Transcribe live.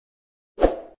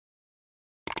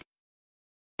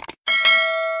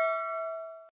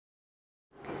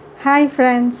Hi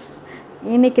friends,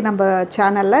 இன்னைக்கு நம்ம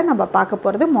சேனல்ல நம்ம பார்க்க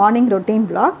போறது மார்னிங் ரொட்டீன்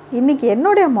vlog. இன்னைக்கு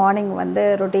என்னோட மார்னிங் வந்து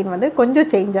ரொட்டீன் வந்து கொஞ்சம்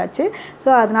சேஞ்ச் ஆச்சு. சோ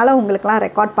அதனால உங்களுக்குலாம்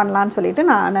ரெக்கார்ட் பண்ணலாம்னு சொல்லிட்டு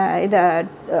நான் இத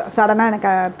சடனா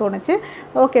எனக்கு தோணுச்சு.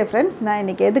 ஓகே फ्रेंड्स, நான்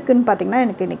இன்னைக்கு எதுக்குன்னு பாத்தீங்கன்னா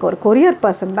எனக்கு இன்னைக்கு ஒரு courier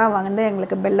person தான் வந்து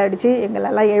எங்களுக்கு பெல் அடிச்சு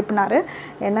எங்களெல்லாம் எழுப்பினாரு.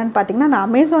 என்னன்னு பாத்தீங்கன்னா நான்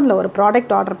Amazonல ஒரு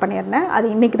ப்ராடக்ட் ஆர்டர் பண்ணியிருந்தேன். அது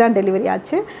இன்னைக்கு தான் டெலிவரி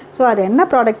ஆச்சு. சோ அது என்ன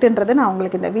ப்ராடக்ட்ன்றது நான்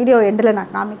உங்களுக்கு இந்த வீடியோ எண்ட்ல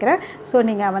நான் காமிக்கிறேன். சோ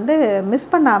நீங்க வந்து மிஸ்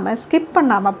பண்ணாம ஸ்கிப்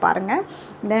பண்ணாம பாருங்க.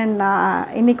 தென்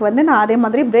இன்னைக்கு வந்து நான் அதே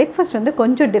மாதிரி பிரேக்ஃபாஸ்ட் வந்து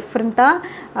கொஞ்சம் டிஃப்ரெண்டா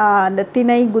அந்த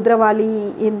திணை குதிரவாளி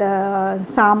இந்த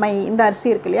சாமை இந்த அரிசி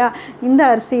இருக்கு இல்லையா, இந்த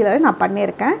அரிசியில நான்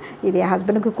பண்ணியிருக்கேன். இது என்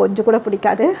ஹஸ்பண்டுக்கு கொஞ்சம் கூட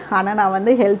பிடிக்காது, ஆனால் நான்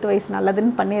வந்து ஹெல்த் வைஸ்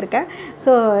நல்லதுன்னு பண்ணியிருக்கேன்.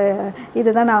 ஸோ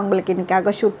இதுதான் நான் உங்களுக்கு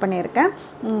இன்னைக்காக ஷூட் பண்ணியிருக்கேன்.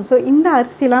 ஸோ இந்த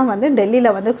அரிசிலாம் வந்து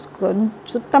டெல்லியில் வந்து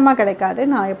சுத்தமாக கிடைக்காது.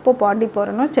 நான் எப்போ பாண்டி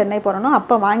போகிறேனோ சென்னை போகிறேனோ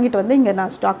அப்போ வாங்கிட்டு வந்து இங்கே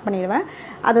நான் ஸ்டாக் பண்ணிடுவேன்.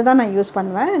 அதை தான் நான் யூஸ்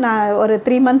பண்ணுவேன். நான் ஒரு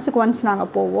 3 monthsக்கு ஒன்ஸ்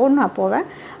நாங்கள் போவோம், நான் போவேன்.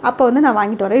 அப்போ வந்து நான்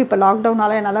வாங்கிட்டு வரேன். இப்போ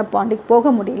லாக்டவுனால என்னால் பாண்டிக்கு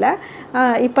போக முடியல.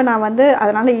 இப்போ நான் வந்து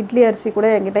அதனால் இட்லி அரிசி கூட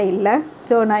என்கிட்ட இல்லை.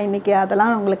 ஸோ நான் இன்றைக்கி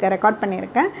அதெல்லாம் உங்களுக்கு ரெக்கார்ட்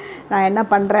பண்ணியிருக்கேன். நான் என்ன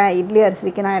பண்ணுறேன், இட்லி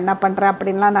அரிசிக்கு நான் என்ன பண்ணுறேன்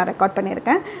அப்படின்லாம் நான் ரெக்கார்ட்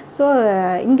பண்ணியிருக்கேன். ஸோ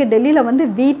இங்கே டெல்லியில் வந்து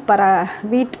வீட்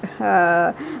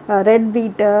ரெட்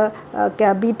வீட்டு,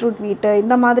 பீட்ரூட் வீட்டு,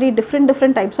 இந்த மாதிரி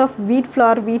டிஃப்ரெண்ட் டைப்ஸ் ஆஃப் வீட்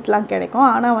ஃப்ளார் வீட்லாம் கிடைக்கும்.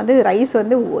 ஆனால் வந்து ரைஸ்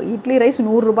வந்து இட்லி ரைஸ்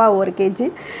 100 ரூபாய் ஒரு கேஜி.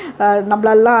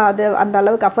 நம்மளெல்லாம் அது அந்த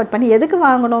அளவுக்கு அஃபோர்ட் பண்ணி எதுக்கு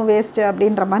வாங்கணும் வேஸ்ட்டு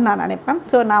அப்படின்ற மாதிரி நான் நினைப்பேன்.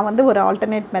 ஸோ நான் வந்து ஒரு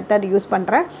ஆல்டர்னேட் மெத்தட் யூஸ்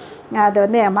பண்ணுறேன். அது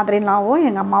வந்து என் மதர்-இன்-லாவும்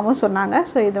எங்கள் அம்மாவும் சொன்னாங்க.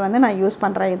 ஸோ இது வந்து நான் யூஸ்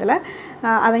பண்ணுறேன். இதில்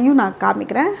அதையும் நான்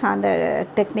காமிக்கிறேன், அந்த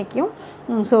டெக்னிக்கையும்.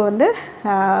 ஸோ வந்து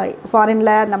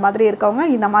ஃபாரினில் அந்த மாதிரி இருக்கவங்க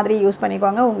இந்த மாதிரி யூஸ்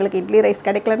பண்ணிக்கோங்க. உங்களுக்கு இட்லி ரைஸ்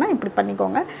கிடைக்கலன்னா இப்படி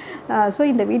பண்ணிக்கோங்க. ஸோ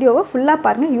இந்த வீடியோவை ஃபுல்லாக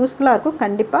பாருங்கள், யூஸ்ஃபுல்லாக இருக்கும்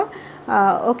கண்டிப்பாக.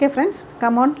 Okay friends,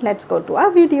 come on, let's go to a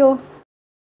video.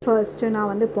 First நான்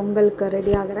வந்து பொங்கலுக்கு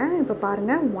ரெடி ஆகிறேன். இப்போ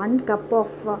பாருங்கள், 1 கப்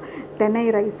ஆஃப் தென்னை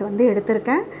ரைஸ் வந்து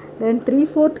எடுத்திருக்கேன். தென்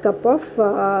 3/4 கப் ஆஃப்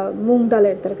மூங் தால்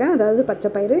எடுத்திருக்கேன், அதாவது பச்சை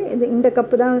பயிறு. இந்த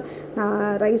கப்பு தான் நான்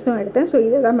ரைஸும் எடுத்தேன். ஸோ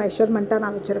இதை தான் மெஷர்மெண்ட்டாக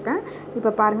நான் வச்சுருக்கேன்.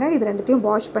 இப்போ பாருங்கள், இது ரெண்டுத்தையும்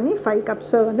வாஷ் பண்ணி 5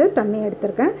 கப்ஸ் வந்து தண்ணி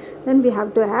எடுத்திருக்கேன். Then we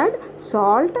have to add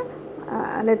salt,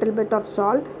 little bit of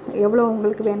salt, எவ்வளோ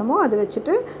உங்களுக்கு வேணுமோ அது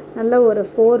வச்சுட்டு நல்ல ஒரு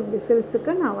 4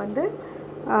 விசில்ஸுக்கு நான் வந்து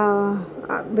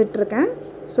விட்டுருக்கேன்.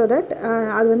 ஸோ தட்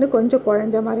அது வந்து கொஞ்சம்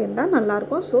குழஞ்ச மாதிரி இருந்தால்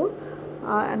நல்லாயிருக்கும். ஸோ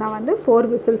நான் வந்து 4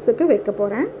 விசில்ஸுக்கு வைக்க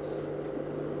போகிறேன்.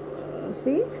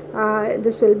 See,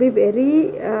 this will be very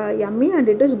yummy and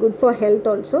it is good for health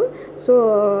also. So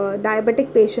diabetic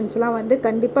patientsலாம் வந்து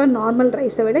கண்டிப்பாக நார்மல்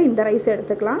ரைஸை விட இந்த ரைஸ்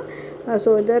எடுத்துக்கலாம்.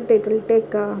 So that it will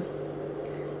take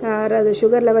the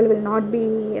sugar level will not be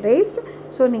raised.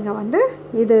 So நீங்கள் வந்து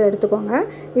இது எடுத்துக்கோங்க.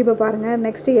 இப்போ பாருங்கள்,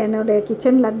 நெக்ஸ்ட்டு என்னுடைய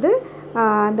கிச்சன்லேருந்து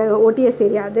அந்த ஓடிஎஸ்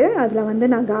ஏரியா அதில் வந்து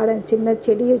நான் கார்டன் சின்ன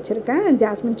செடி வச்சுருக்கேன்,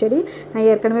 ஜாஸ்மின் செடி. நான்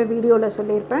ஏற்கனவே வீடியோவில்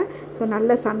சொல்லியிருப்பேன். ஸோ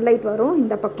நல்ல சன்லைட் வரும்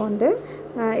இந்த பக்கம் வந்து.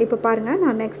 இப்போ பாருங்கள்,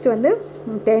 நான் நெக்ஸ்ட்டு வந்து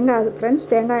தேங்காய். ஃப்ரெண்ட்ஸ்,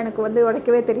 தேங்காய் எனக்கு வந்து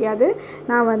உடைக்கவே தெரியாது.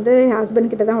 நான் வந்து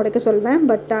ஹஸ்பண்ட் கிட்ட தான் உடைக்க சொல்வேன்.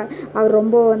 பட் அவர்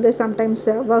ரொம்ப வந்து சம்டைம்ஸ்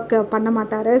ஒர்க் பண்ண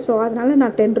மாட்டார். ஸோ அதனால்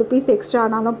நான் 10 rupees எக்ஸ்ட்ரா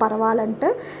ஆனாலும்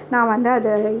பரவாயில்லன்ட்டு நான் வந்து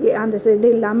அந்த இது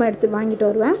இல்லாமல் எடுத்து வாங்கிட்டு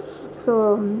வருவேன். So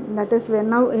that is when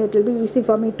now it will be easy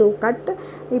for me to cut.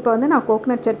 இப்போ வந்து நான்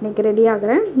கோகனட் சட்னிக்கு ரெடி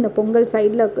ஆகிறேன். இந்த பொங்கல்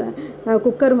சைடில்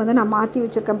குக்கர் வந்து நான் மாற்றி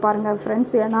வச்சுருக்கேன் பாருங்கள்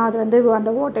ஃப்ரெண்ட்ஸ். ஏன்னா அது வந்து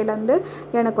அந்த ஓட்டையிலேருந்து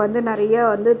எனக்கு வந்து நிறைய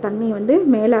வந்து தண்ணி வந்து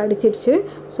மேலே அடிச்சிடுச்சு.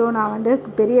 ஸோ நான் வந்து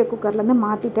பெரிய குக்கர்லேருந்து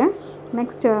மாற்றிட்டேன்.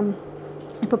 நெக்ஸ்ட்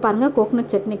இப்போ பாருங்கள்,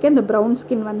 கோகனட் சட்னிக்கு இந்த ப்ரௌன்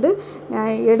ஸ்கின் வந்து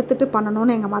எடுத்துகிட்டு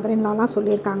பண்ணணும்னு எங்கள் மதர்-இன்-லாலாம்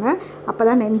சொல்லியிருக்காங்க. அப்போ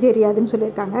தான் நெஞ்சு எரியாதுன்னு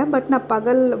சொல்லியிருக்காங்க. பட் நான்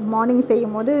பகல் மார்னிங்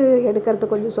செய்யும் போது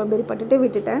எடுக்கிறது கொஞ்சம் சோம்பேறிப்பட்டுட்டு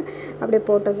விட்டுட்டேன், அப்படியே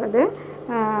போட்டுடுறது.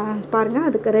 பாருங்கள்,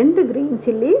 அதுக்கு 2 க்ரீன்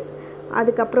சில்லிஸ்,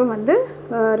 அதுக்கப்புறம் வந்து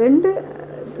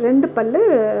 2 பல்லு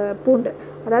பூண்டு,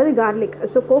 அதாவது கார்லிக்.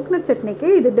 ஸோ கோகனட் சட்னிக்கு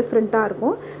இது டிஃப்ரெண்ட்டாக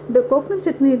இருக்கும். இந்த கோகனட்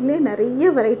சட்னிலே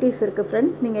நிறைய வெரைட்டிஸ் இருக்குது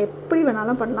ஃப்ரெண்ட்ஸ். நீங்கள் எப்படி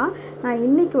வேணாலும் பண்ணலாம். நான்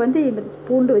இன்றைக்கி வந்து இந்த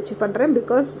பூண்டு வச்சு பண்ணுறேன்.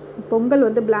 பிகாஸ் பொங்கல்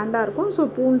வந்து பிளாண்டாக இருக்கும். ஸோ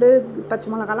பூண்டு பச்சை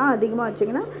மிளகாலாம் அதிகமாக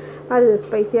வச்சிங்கன்னா அது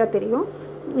ஸ்பைஸியாக தெரியும்.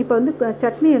 இப்போ வந்து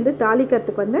சட்னி வந்து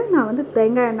தாளிக்கிறதுக்கு வந்து நான் வந்து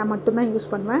தேங்காய் எண்ணெய் மட்டும்தான்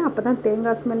யூஸ் பண்ணுவேன். அப்போ தான்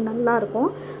தேங்காய் ஸ்மெல்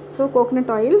நல்லாயிருக்கும். So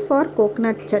coconut oil for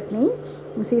coconut chutney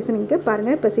சீசனிங்க்கு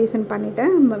பாருங்கள். இப்போ சீசன்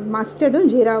பண்ணிட்டேன், மஸ்டர்டும்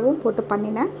ஜீராவும் போட்டு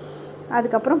பண்ணினேன்.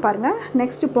 அதுக்கப்புறம் பாருங்கள்,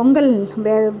 நெக்ஸ்ட்டு பொங்கல்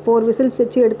 4 விசில்ஸ்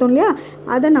வச்சு எடுத்தோம் இல்லையா,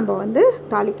 அதை நம்ம வந்து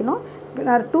தாளிக்கணும்.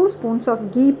 நான் 2 ஸ்பூன்ஸ் ஆஃப்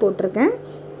கீ போட்டிருக்கேன்.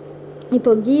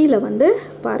 இப்போ கீயில் வந்து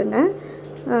பாருங்கள்,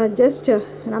 ஜஸ்ட்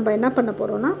நம்ம என்ன பண்ண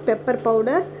போகிறோன்னா பெப்பர்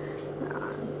பவுடர்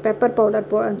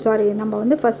நம்ம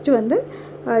வந்து ஃபஸ்ட்டு வந்து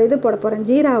இது போட போகிறேன்.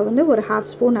 ஜீரா வந்து ஒரு 1/2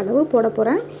 ஸ்பூன் அளவு போட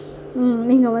போகிறேன்.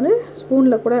 நீங்கள் வந்து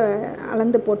ஸ்பூனில் கூட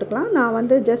அளந்து போட்டுக்கலாம். நான்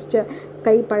வந்து ஜஸ்ட்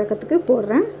கை பழக்கத்துக்கு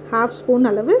போடுறேன். 1/2 ஸ்பூன்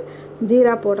அளவு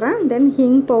ஜீரா போடுறேன். தென்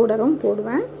ஹிங் பவுடரும்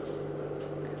போடுவேன்.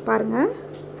 பாருங்கள்,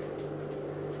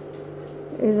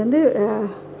 இது வந்து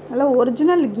நல்லா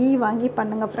ஒரிஜினல் கீ வாங்கி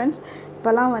பண்ணுங்கள் ஃப்ரெண்ட்ஸ்.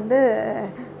 இப்போல்லாம் வந்து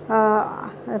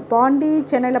பாண்டி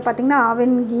சென்னையில் பார்த்திங்கன்னா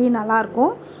ஆவின் கீ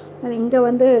நல்லாயிருக்கும். இங்கே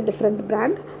வந்து டிஃப்ரெண்ட்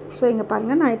பிராண்ட். ஸோ இங்கே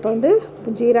பாருங்கள், நான் இப்போ வந்து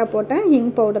ஜீரா போட்டேன்,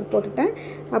 ஹிங் பவுடர் போட்டுட்டேன்,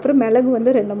 அப்புறம் மிளகு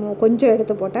வந்து 2 கொஞ்சம்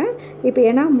எடுத்து போட்டேன். இப்போ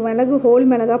ஏன்னா மிளகு ஹோல்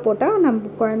மிளகாக போட்டால்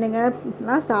நம்ம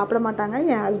குழந்தைங்கலாம் சாப்பிட மாட்டாங்க,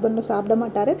 என் ஹஸ்பண்டும் சாப்பிட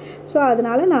மாட்டார். ஸோ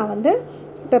அதனால் நான் வந்து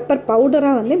பெப்பர்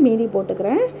பவுடராக வந்து மீதி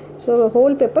போட்டுக்கிறேன். ஸோ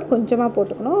ஹோல் பெப்பர் கொஞ்சமாக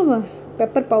போட்டுக்கணும்.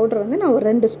 பெப்பர் பவுடர் வந்து நான் ஒரு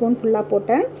 2 ஸ்பூன் ஃபுல்லாக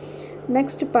போட்டேன்.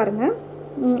 நெக்ஸ்ட்டு பாருங்கள்,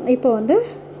 இப்போ வந்து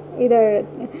இதை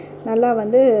நல்லா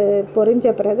வந்து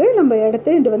பொரிஞ்ச பிறகு நம்ம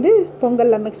எடுத்து இது வந்து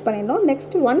பொங்கலில் மிக்ஸ் பண்ணிடணும்.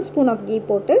 நெக்ஸ்ட்டு 1 ஸ்பூன் ஆஃப் கீ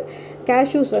போட்டு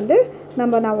கேஷ்யூஸ் வந்து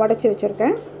நான் உடச்சி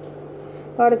வச்சுருக்கேன்.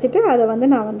 உடச்சிட்டு அதை வந்து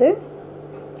நான் வந்து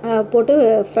போட்டு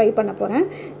ஃப்ரை பண்ண போகிறேன்.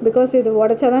 பிகாஸ் இது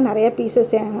உடச்சா தான் நிறைய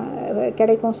பீசஸ்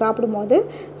கிடைக்கும் சாப்பிடும்போது.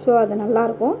 ஸோ அது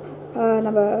நல்லாயிருக்கும்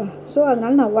ஸோ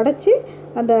அதனால் நான் உடச்சி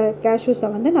அந்த கேஷ்யூஸை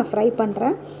வந்து நான் ஃப்ரை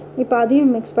பண்ணுறேன். இப்போ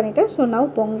அதையும் மிக்ஸ் பண்ணிவிட்டேன். So now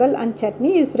Pongal and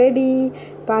chutney is ready.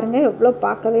 பாருங்கள் எவ்வளோ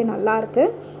பார்க்கவே நல்லாயிருக்கு.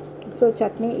 ஸோ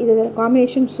சட்னி இது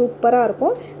காம்பினேஷன் சூப்பராக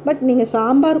இருக்கும். பட் நீங்கள்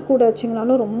சாம்பார் கூட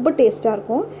வச்சிங்கனாலும் ரொம்ப டேஸ்ட்டாக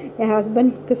இருக்கும். என்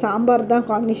ஹஸ்பண்ட்க்கு சாம்பார் தான்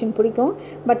காம்பினேஷன் பிடிக்கும்.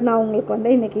 பட் நான் உங்களுக்கு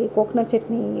வந்து இன்றைக்கி கோகனட்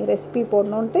சட்னி ரெசிபி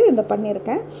போடணுன்ட்டு இதை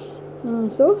பண்ணியிருக்கேன்.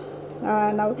 ஸோ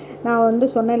நான் வந்து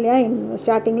சொன்னேன் இல்லையா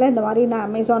ஸ்டார்டிங்கில் இந்த மாதிரி நான்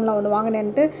அமேசானில் ஒன்று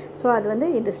வாங்கினேன்ட்டு. ஸோ அது வந்து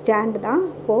இது ஸ்டாண்டு தான்,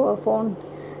 ஃபோன்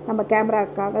நம்ம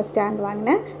கேமராக்காக ஸ்டாண்ட்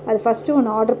வாங்கினேன். அது ஃபஸ்ட்டு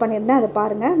ஒன்று ஆர்டர் பண்ணியிருந்தேன், அதை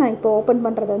பாருங்கள். நான் இப்போ ஓப்பன்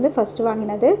பண்ணுறது வந்து ஃபஸ்ட்டு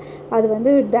வாங்கினது. அது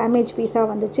வந்து டேமேஜ்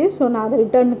பீஸாக வந்துச்சு. ஸோ நான் அதை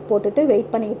ரிட்டர்னுக்கு போட்டுட்டு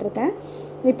வெயிட் பண்ணிக்கிட்டு இருக்கேன்.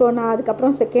 இப்போது நான்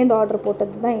அதுக்கப்புறம் செகண்ட் ஆர்டர்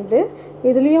போட்டது தான் இது.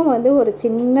 இதுலேயும் வந்து ஒரு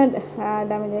சின்ன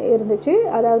டேமேஜ் இருந்துச்சு.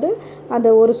 அதாவது அந்த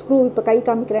ஒரு ஸ்க்ரூ இப்போ கை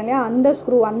காமிக்கிறேன் இல்லையா, அந்த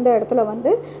ஸ்க்ரூ அந்த இடத்துல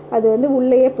வந்து அது வந்து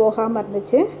உள்ளேயே போகாமல்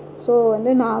இருந்துச்சு. ஸோ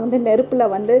வந்து நான் வந்து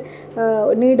நெருப்பில் வந்து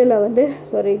நீடில் வந்து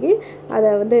சொருகி அதை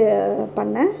வந்து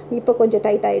பண்ணேன். இப்போ கொஞ்சம்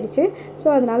டைட் ஆகிடுச்சு. ஸோ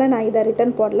அதனால் நான் இதை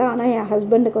ரிட்டன் போடல. ஆனால் என்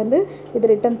ஹஸ்பண்டுக்கு வந்து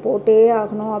இது ரிட்டன் போட்டே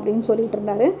ஆகணும் அப்படின்னு சொல்லிட்டு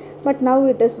இருந்தார். But now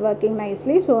it is working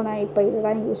nicely. So நான் இப்போ இதை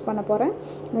தான் யூஸ் பண்ண போகிறேன்.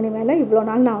 இனிமேல் இவ்வளோ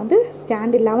நாள் நான் வந்து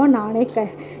ஸ்டாண்ட் இல்லாமல் நானே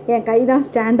என் கை தான்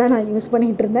ஸ்டாண்டாக நான் யூஸ்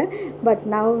பண்ணிகிட்டு இருந்தேன். But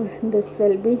now this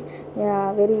will be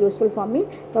very useful for me.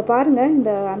 இப்போ பாருங்கள்,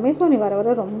 இந்த அமேசான் வர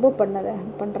வர ரொம்ப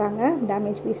பண்ணுறாங்க,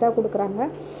 டேமேஜ் பீஸாக கொடுக்குறாங்க.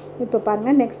 இப்போ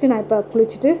பாருங்கள், நெக்ஸ்ட்டு நான் இப்போ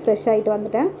குளிச்சுட்டு ஃப்ரெஷ் ஆகிட்டு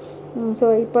வந்துட்டேன். ஸோ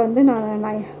இப்போ வந்து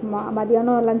நான்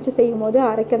மதியானம் லஞ்சு செய்யும் போது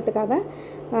அரைக்கிறதுக்காக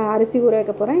அரிசி ஊற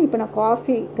வைக்க போகிறேன். இப்போ நான்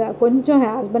காஃபி கொஞ்சம்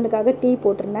என் ஹஸ்பண்டுக்காக டீ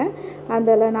போட்டிருந்தேன்,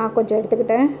 அதில் நான் கொஞ்சம்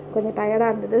எடுத்துக்கிட்டேன். கொஞ்சம்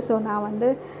டயர்டாக இருந்தது. ஸோ நான் வந்து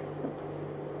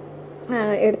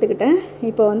எடுத்துக்கிட்டேன்.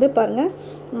 இப்போ வந்து பாருங்கள்,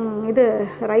 இது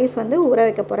ரைஸ் வந்து ஊற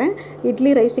வைக்க போகிறேன்.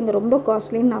 இட்லி ரைஸ் இங்கே ரொம்ப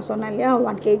காஸ்ட்லின்னு நான் சொன்னேன் இல்லையா,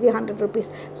 1 kg 100 rupees.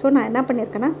 ஸோ நான் என்ன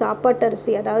பண்ணியிருக்கேன்னா, சாப்பாட்டு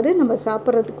அரிசி, அதாவது நம்ம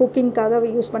சாப்பிட்றது குக்கிங்காக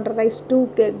யூஸ் பண்ணுற ரைஸ் 2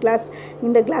 கிளாஸ்,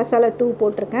 இந்த கிளாஸால் 2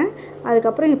 போட்டிருக்கேன்.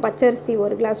 அதுக்கப்புறம் பச்சரிசி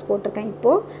 1 கிளாஸ் போட்டிருக்கேன்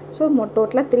இப்போது. ஸோ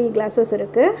டோட்டலாக 3 கிளாஸஸ்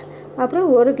இருக்குது. அப்புறம்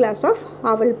 1 கிளாஸ் ஆஃப்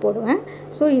அவல் போடுவேன்.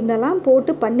 ஸோ இதெல்லாம்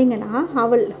போட்டு பண்ணிங்கன்னா,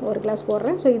 அவல் 1 கிளாஸ்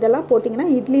போடுறேன். ஸோ இதெல்லாம் போட்டிங்கன்னா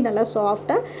இட்லி நல்லா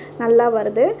சாஃப்டாக நல்லா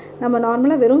வருது. நம்ம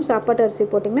நார்மலாக வெறும் சாப்பாட்டு அரிசி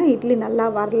போட்டிங்கன்னா இட்லி நல்லா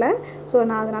வரல. ஸோ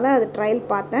நான் அதனால் அது ட்ரையல்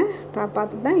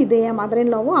பார்த்துட்டு தான் இது என்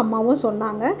மதர்-இன்-லாவும் அம்மாவும்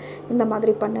சொன்னாங்க இந்த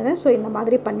மாதிரி பண்ணுறேன். ஸோ இந்த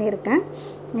மாதிரி பண்ணியிருக்கேன்.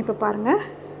 இப்போ பாருங்கள்,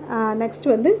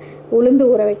 நெக்ஸ்ட் வந்து உளுந்து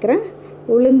ஊற வைக்கிறேன்.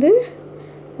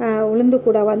 உளுந்து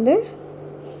கூட வந்து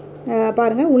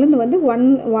பாருங்கள், உளுந்து வந்து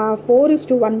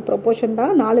 4:1 ப்ரொப்போர்ஷன்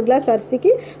தான். 4 கிளாஸ்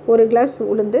அரிசிக்கு 1 கிளாஸ்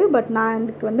உளுந்து. பட் நான்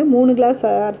இதுக்கு வந்து 3 கிளாஸ்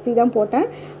அரிசி தான் போட்டேன்,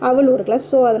 அவல் 1 கிளாஸ்.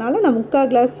 ஸோ அதனால் நான் 3/4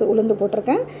 கிளாஸ் உளுந்து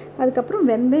போட்டிருக்கேன். அதுக்கப்புறம்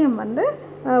வெந்தயம் வந்து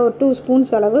ஒரு 2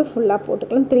 ஸ்பூன்ஸ் அளவு ஃபுல்லாக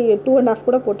போட்டுக்கலாம், 2.5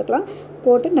 கூட போட்டுக்கலாம்.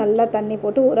 போட்டு நல்லா தண்ணி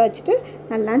போட்டு ஊற வச்சுட்டு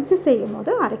நான் லஞ்சு செய்யும்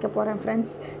போது அரைக்க போகிறேன்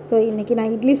ஃப்ரெண்ட்ஸ். ஸோ இன்றைக்கி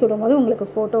நான் இட்லி சுடும் போது உங்களுக்கு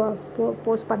ஃபோட்டோ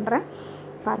போஸ்ட் பண்ணுறேன்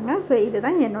பாருங்கள். ஸோ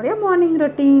இதுதான் என்னுடைய morning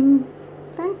routine.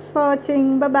 Thanks for watching.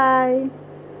 Bye bye.